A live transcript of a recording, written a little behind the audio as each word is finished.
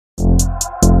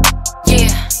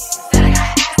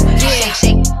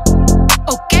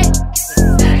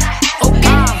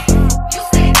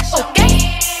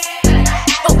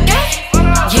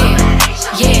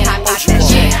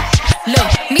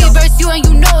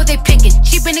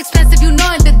expensive, you know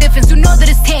the difference. You know that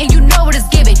it's tan, you know what it's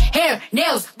giving. Hair,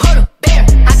 nails, polar bear.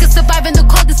 I can survive in the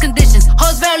coldest conditions.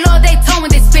 Hoes very low, they tone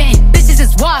when they spittin'. Bitches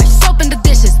is washed, soap in the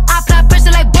dishes. I apply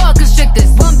pressure like boa constrictors.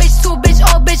 One bitch, two bitch,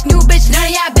 old bitch, new bitch. None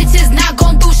of y'all bitches not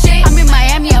gon' do shit. I'm in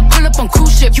Miami, I pull up on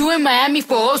cruise ship. You in Miami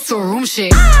for also room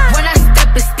shit. When I step,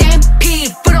 it's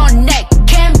stampede, foot on neck,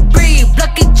 can't breathe.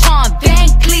 Lucky Charm, Van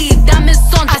Cleave, diamonds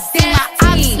on the stand. I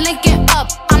see my ops linking up.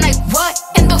 I'm like, what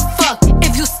in the fuck?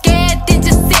 If you scared, then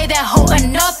just say that hoe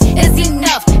enough is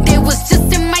enough. They was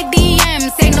just in my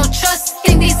DMs, ain't no trust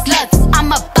in these sluts.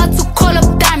 I'm about to call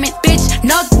up Diamond, bitch.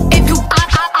 Nug, if you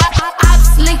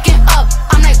ops linking up.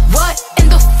 I'm like, what in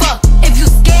the fuck? If you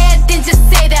scared, then just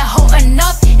say that hoe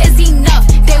enough is enough.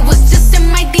 They was just in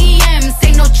my DMs,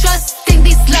 ain't no trust in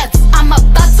these sluts. I'm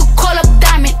about to call up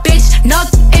Diamond, bitch. Nug,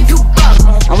 if you buck.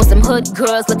 I'm with some hood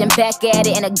girls looking back at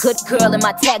it, and a good girl in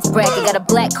my tax bracket. Got a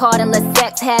black card and let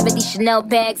sex have it. These Chanel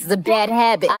bags is a bad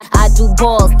habit. I do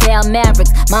balls, down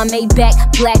Mavericks. My Maybach,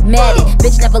 black matted.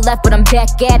 Bitch never left, but I'm back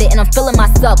at it. And I'm feeling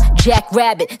myself, Jack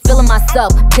Rabbit. Feeling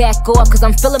myself, back off, cause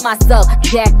I'm feeling myself,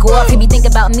 Jack off. He be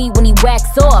thinking about me when he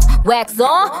wax off. Wax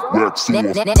off?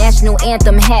 National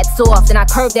anthem, hats off. Then I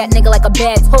curve that nigga like a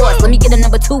bad horse. Let me get a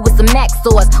 #2 with some Mac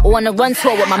sauce, or on a run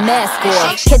tour with my mask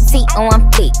off. Kitty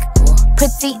on fleek,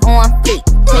 pretty on fleek.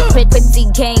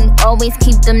 Pretty gang, always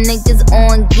keep them niggas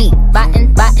on geek.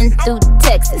 Biting through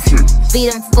Texas,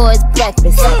 feed him for his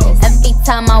breakfast. Every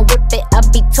time I whip it, I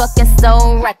be talking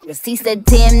so reckless. He said,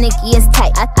 damn, Nicki is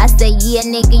tight. I said, yeah,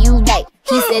 nigga, you right.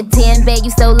 He said, damn, babe,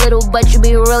 you so little, but you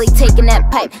be really taking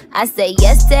that pipe. I said,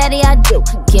 yes, daddy, I do.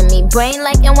 Give me brain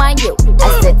like NYU.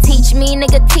 I said, teach me,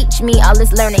 nigga, teach me. All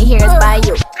this learning here is by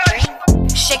you.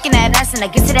 Shaking that ass and I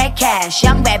get to that cash.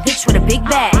 Young bad bitch with a big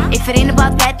bag. If it ain't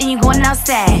about that, then you going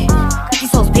outside.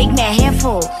 These hoes big man,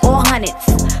 handful, all hundreds.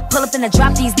 Pull up in the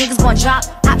drop, these niggas gon' drop.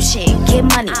 Pop shit, get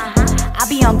money. I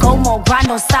be on go mode, grind,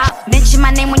 don't stop. Mention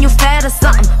my name when you fed or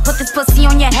something. Put this pussy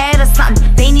on your head or something.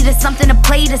 They needed something to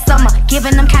play this summer.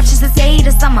 Giving them captions to say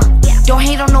this summer. Don't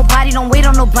hate on nobody, don't wait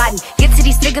on nobody. Get to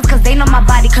these figures cause they know my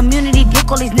body. Community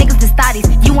book, all these niggas the studies.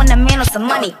 You want a man or some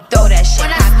money? Throw that shit.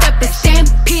 When I step, it's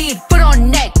stampede, foot on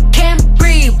neck, can't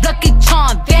breathe. Lucky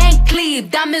Charm, Van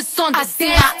Cleave, diamonds on the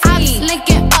stand. I see my ops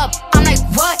linking up. I'm like,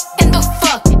 what in the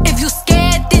fuck? If you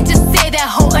scared, then just say that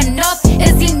hoe enough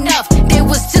is enough. They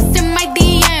was just in my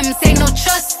DMs, ain't no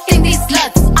trust in these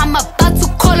sluts. I'm about to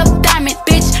call up Diamond,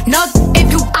 bitch. Nug,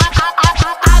 if you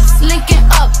ops linking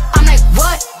up. I'm like,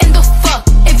 what in the fuck?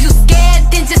 If you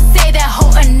scared, then just say that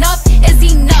hoe enough is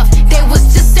enough. They was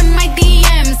just in my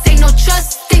DMs, ain't no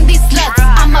trust in these sluts.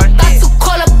 I'm about to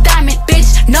call up Diamond,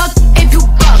 bitch. Nug, if you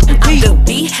buck. I'm the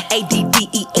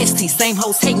B-A-D-D-E-S-T. Same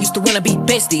hoes hating, used to wanna be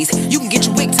besties. You can get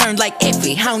your wig turned like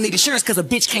Effie. I don't need insurance cause a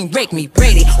bitch can't wreck me.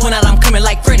 Brady, when I'm coming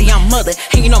like Freddy, I'm mother.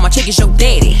 Hanging on my chick is your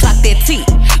daddy. Clock that T,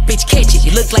 bitch catch it.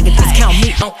 You look like a discount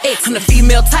meat on X. I'm the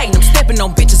female titan, I'm stepping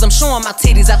on bitches. I'm showing my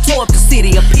titties, I tore up the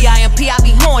city. A P.I.M.P, I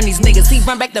be hoeing these niggas. He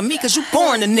run back to me cause you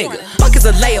born a nigga. Fuck is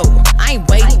a layover, I ain't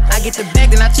waiting. I get the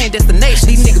bag, then I change destination.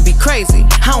 These niggas be crazy,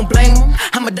 I don't blame them.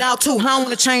 I'm a dog too, I don't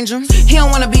wanna change him. He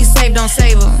don't wanna be saved, don't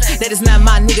save him. That is not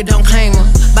my nigga, don't claim him.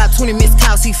 About 20 missed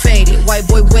calls, he faded. White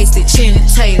boy wasted, chin and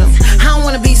tail. I don't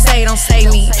wanna be saved, don't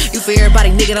save me. You for everybody,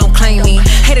 nigga, don't claim me.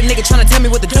 Hate a nigga tryna tell me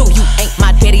what to do. You ain't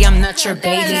my daddy, I'm not your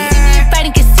baby. See me in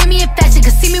fighting, can see me in fashion,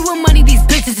 can see me with money, these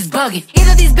bitches is bugging.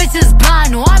 Either these bitches is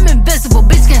blind or I'm invisible,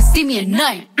 bitch can't see me at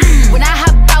night. When I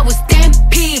hop out with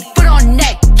stampede, foot on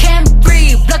neck, can't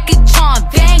breathe. Lucky Charm,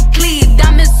 Van